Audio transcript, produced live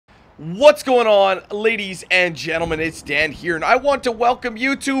What's going on, ladies and gentlemen? It's Dan here, and I want to welcome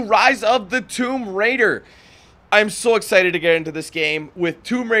you to Rise of the Tomb Raider. I'm so excited to get into this game, with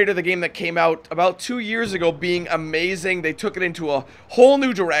Tomb Raider, the game that came out about 2 years ago, being amazing. They took it into a whole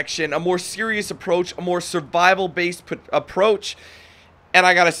new direction, a more serious approach, a more survival-based approach, and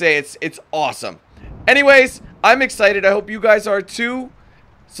I gotta say, it's awesome. Anyways, I'm excited. I hope you guys are too.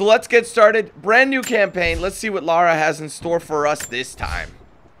 So let's get started. Brand new campaign. Let's see what Lara has in store for us this time.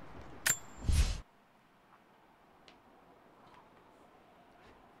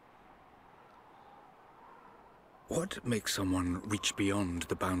 What makes someone reach beyond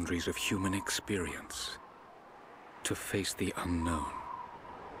the boundaries of human experience to face the unknown?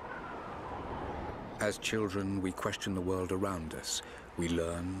 As children, we question the world around us. We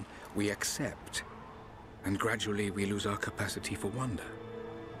learn, we accept, and gradually we lose our capacity for wonder.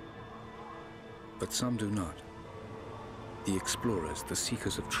 But some do not. The explorers, the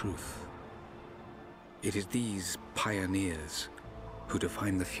seekers of truth. It is these pioneers who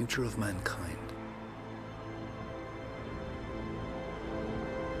define the future of mankind.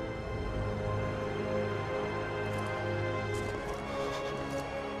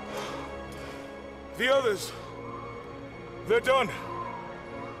 The others, they're done.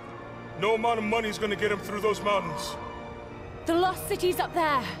 No amount of money's gonna get them through those mountains. The lost city's up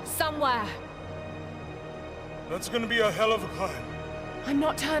there, somewhere. That's gonna be a hell of a climb. I'm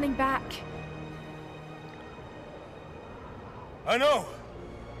not turning back. I know.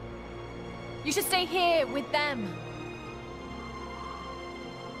 You should stay here with them.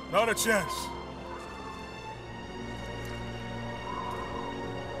 Not a chance.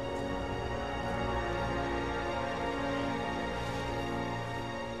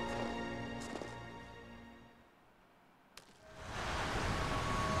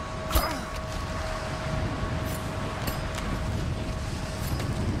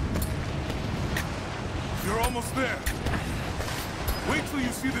 You're almost there. Wait till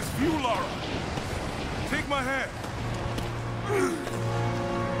you see this view, Lara. Take my hand.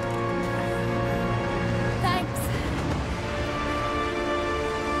 Thanks.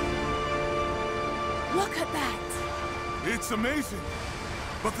 Look at that. It's amazing.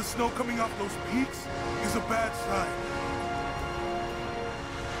 But the snow coming off those peaks is a bad sign.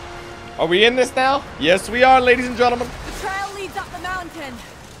 Are we in this now? Yes, we are, ladies and gentlemen. The trail leads up the mountain.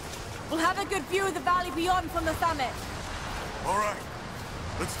 We'll have a good view of the valley beyond from the summit. All right.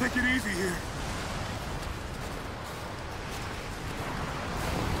 Let's take it easy here.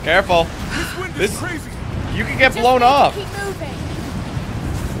 Careful. This wind is crazy. You can get Just blown need to off. Keep moving.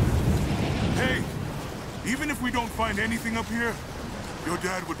 Hey, even if we don't find anything up here, your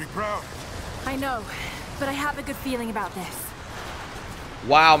dad would be proud. I know, but I have a good feeling about this.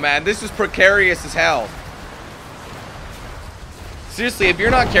 Wow, man, this is precarious as hell. Seriously, if you're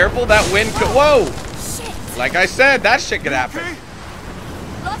not careful, that wind could... Whoa! Shit! Like I said, that shit could happen. Okay?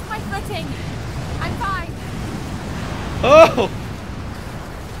 Lost my footing. I'm fine. Oh!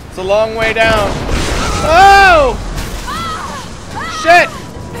 It's a long way down. Oh! Shit!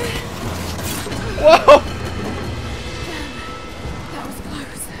 Whoa! That was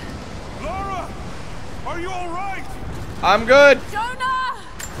close. Lara! Are you alright? I'm good. Jonah!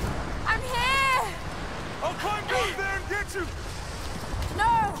 I'm here! I'll climb down there and get you!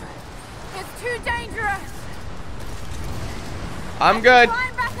 No! It's too dangerous! I'm good.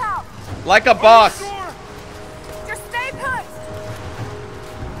 Climb back up! Like a boss. Sure. Just stay put!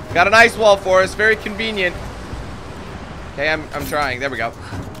 Got an ice wall for us. Very convenient. Okay, I'm trying. There we go.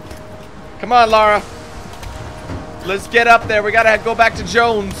 Come on, Lara. Let's get up there. We gotta go back to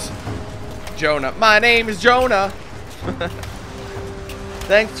Jones. Jonah. My name is Jonah.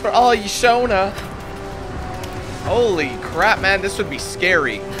 Thanks for all you Shona. Holy crap, man. This would be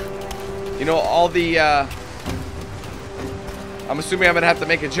scary. You know, all the, I'm assuming I'm gonna have to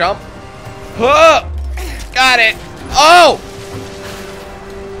make a jump. Huh! Got it. Oh!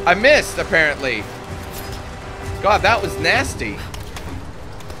 I missed, apparently. God, that was nasty.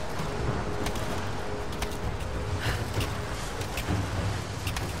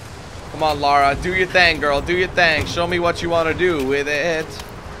 Come on, Lara. Do your thing, girl. Do your thing. Show me what you want to do with it.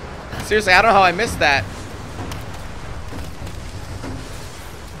 Seriously, I don't know how I missed that.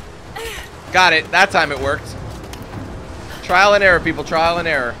 Got it. That time it worked. Trial and error, people. Trial and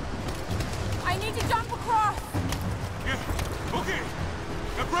error. I need to jump across! Yeah, okay.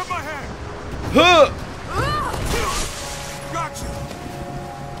 Now grab my hand. Huh! Gotcha.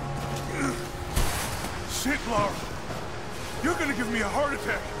 Shit, Lara. You're gonna give me a heart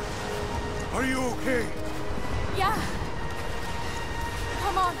attack. Are you okay? Yeah.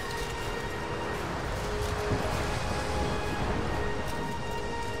 Come on.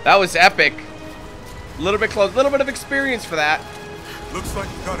 That was epic. A little bit close. A little bit of experience for that. Looks like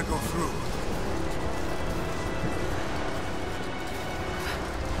we gotta go through.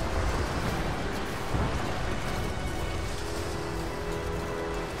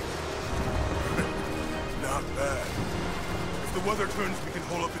 Not bad. If the weather turns, we can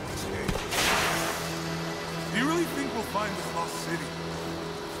hold up in this cave. Do you really think we'll find this lost city?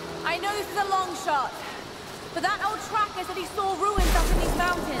 I know this is a long shot, but that old tracker said he saw ruins up in these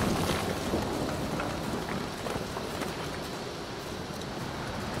mountains.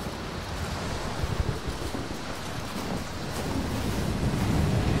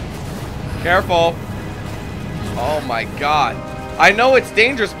 Careful. Oh my god. I know it's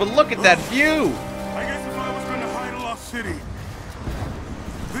dangerous, but look at that view. I guess if I was going to hide a lost city,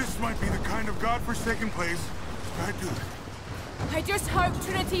 this might be the kind of godforsaken place I'd do it. I just hope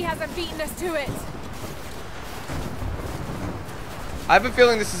Trinity hasn't beaten us to it. I have a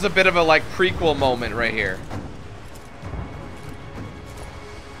feeling this is a bit of a like prequel moment right here.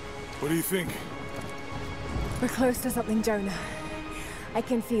 What do you think? We're close to something, Jonah. I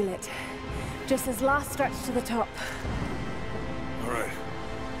can feel it. Just this last stretch to the top. All right.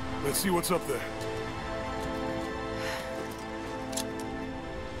 Let's see what's up there.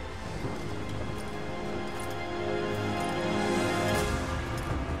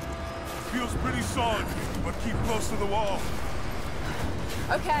 Feels pretty solid, but keep close to the wall.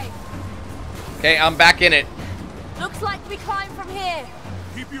 Okay. Okay, I'm back in it. Looks like we climb from here.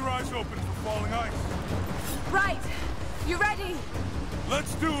 Keep your eyes open for falling ice. Right. You ready?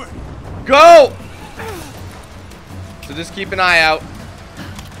 Let's do it. Go! So just keep an eye out.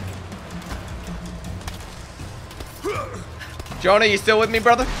 Jonah, you still with me,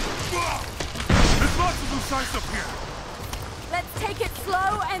 brother? There's lots of loose ice up here. Let's take it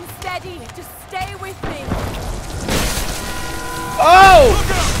slow and steady. Just stay with me. Oh!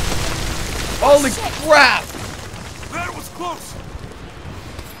 Look out! Holy crap! That was close.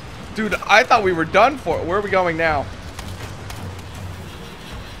 Dude, I thought we were done for. Where are we going now?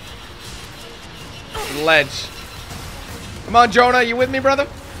 The ledge. Come on, Jonah, you with me, brother?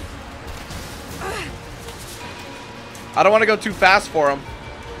 I don't want to go too fast for him.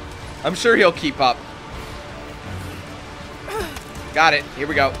 I'm sure he'll keep up. Got it. Here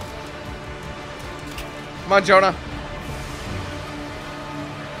we go. Come on, Jonah.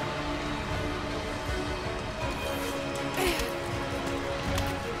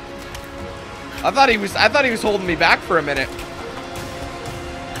 I thought he was holding me back for a minute.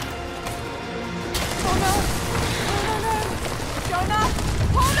 Oh no! Oh no! Jonah!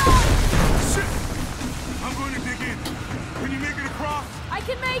 Hold on! Shit! I'm going to dig in. Can you make it across? I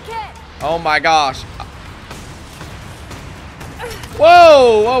can make it! Oh my gosh.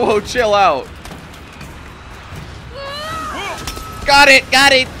 Whoa! Whoa, whoa, chill out. Whoa! Got it,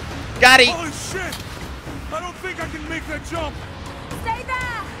 got it, got it. Holy shit! I don't think I can make that jump. Stay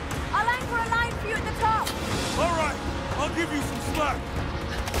there! I'll anchor a line for you at the top. All right, I'll give you some slack.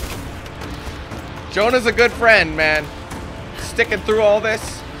 Jonah's a good friend, man. Sticking through all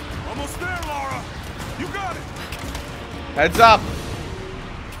this. Almost there, Lara. You got it. Heads up.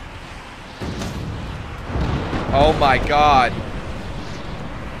 Oh my god.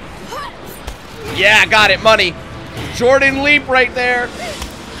 Yeah, got it, money. Jordan leap right there.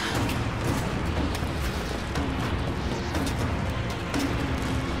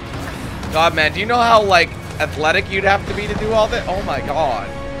 God, man, do you know how, like, athletic you'd have to be to do all this? Oh my god.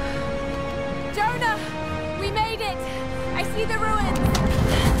 Jonah! We made it! I see the ruins!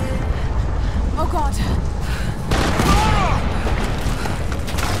 Oh god.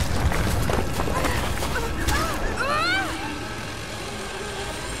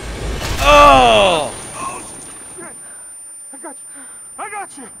 Oh! Oh shit! I got you. I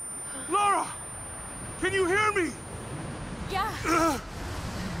got you. Lara, can you hear me? Yeah.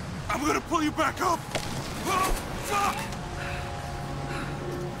 I'm gonna pull you back up. Oh, fuck!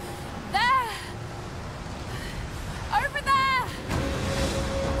 There! Over there!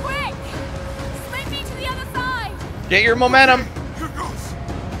 Quick! Slip me to the other side! Get your momentum. Here goes.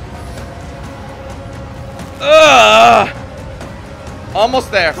 Ugh!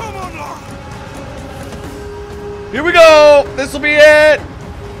 Almost there. Come on, Lara. Here we go. This will be it.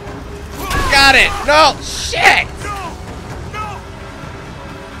 Got it. No, shit. No! No!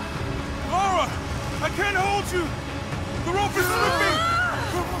 Lara, I can't hold you. The rope is slipping.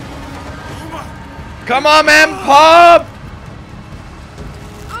 Come on. Come on, man. Pop.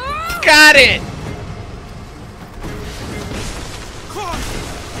 Got it. Climb!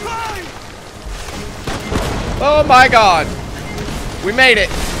 Climb! Oh my god. We made it.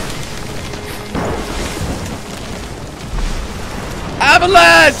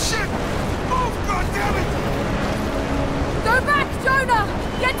 Avalanche! Shit! Move, goddammit! Go back, Jonah!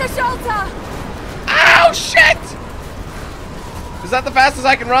 Get to shelter! Ow, shit! Is that the fastest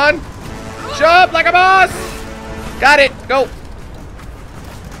I can run? Jump like a boss! Got it, go.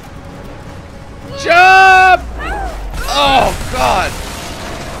 Jump! Oh, God.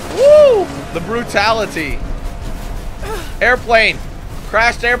 Woo! The brutality. Airplane.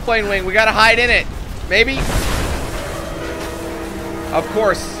 Crashed airplane wing. We gotta hide in it. Maybe? Of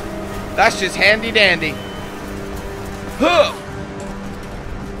course. That's just handy dandy. Huh.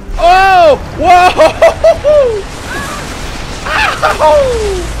 Oh! Whoa!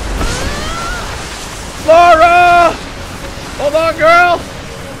 Ow! Lara! Hold on, girl.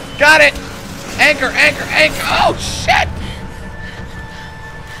 Got it. Anchor, anchor, anchor. Oh, shit!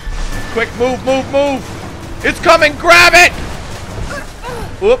 Quick, move, move, move. It's coming. Grab it.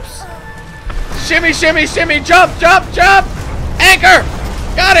 Whoops. Shimmy, shimmy, shimmy. Jump, jump, jump. Anchor.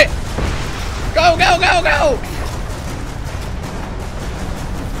 Got it. Go, go, go, go.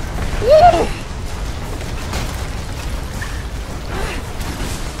 Woo!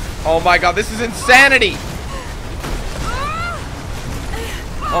 Oh my God, this is insanity.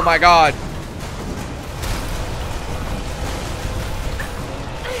 Oh my God.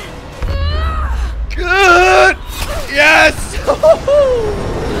 Good. Yes.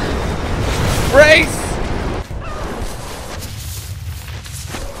 Brace.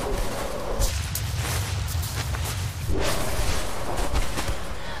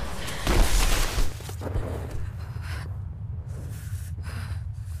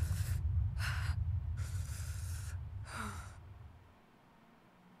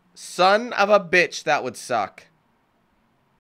 Son of a bitch, that would suck.